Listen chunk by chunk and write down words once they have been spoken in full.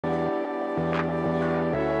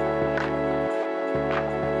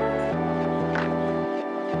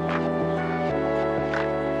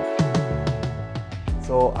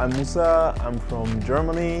So I'm Musa, I'm from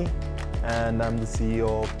Germany, and I'm the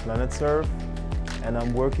CEO of Planet Surf, and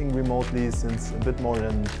I'm working remotely since a bit more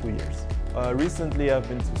than 2 years. Recently I've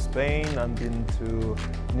been to Spain, I've been to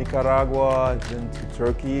Nicaragua, I've been to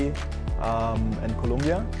Turkey and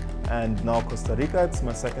Colombia, and now Costa Rica. It's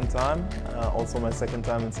my second time, also my second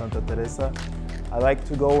time in Santa Teresa. I like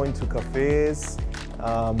to go into cafes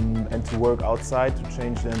and to work outside to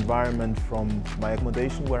change the environment from my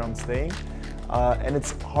accommodation where I'm staying. And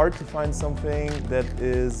it's hard to find something that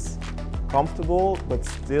is comfortable, but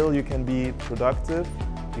still you can be productive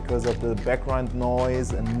because of the background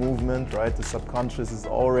noise and movement, right? The subconscious is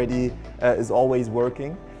always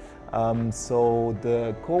working. So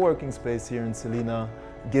the co-working space here in Selina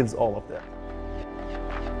gives all of that.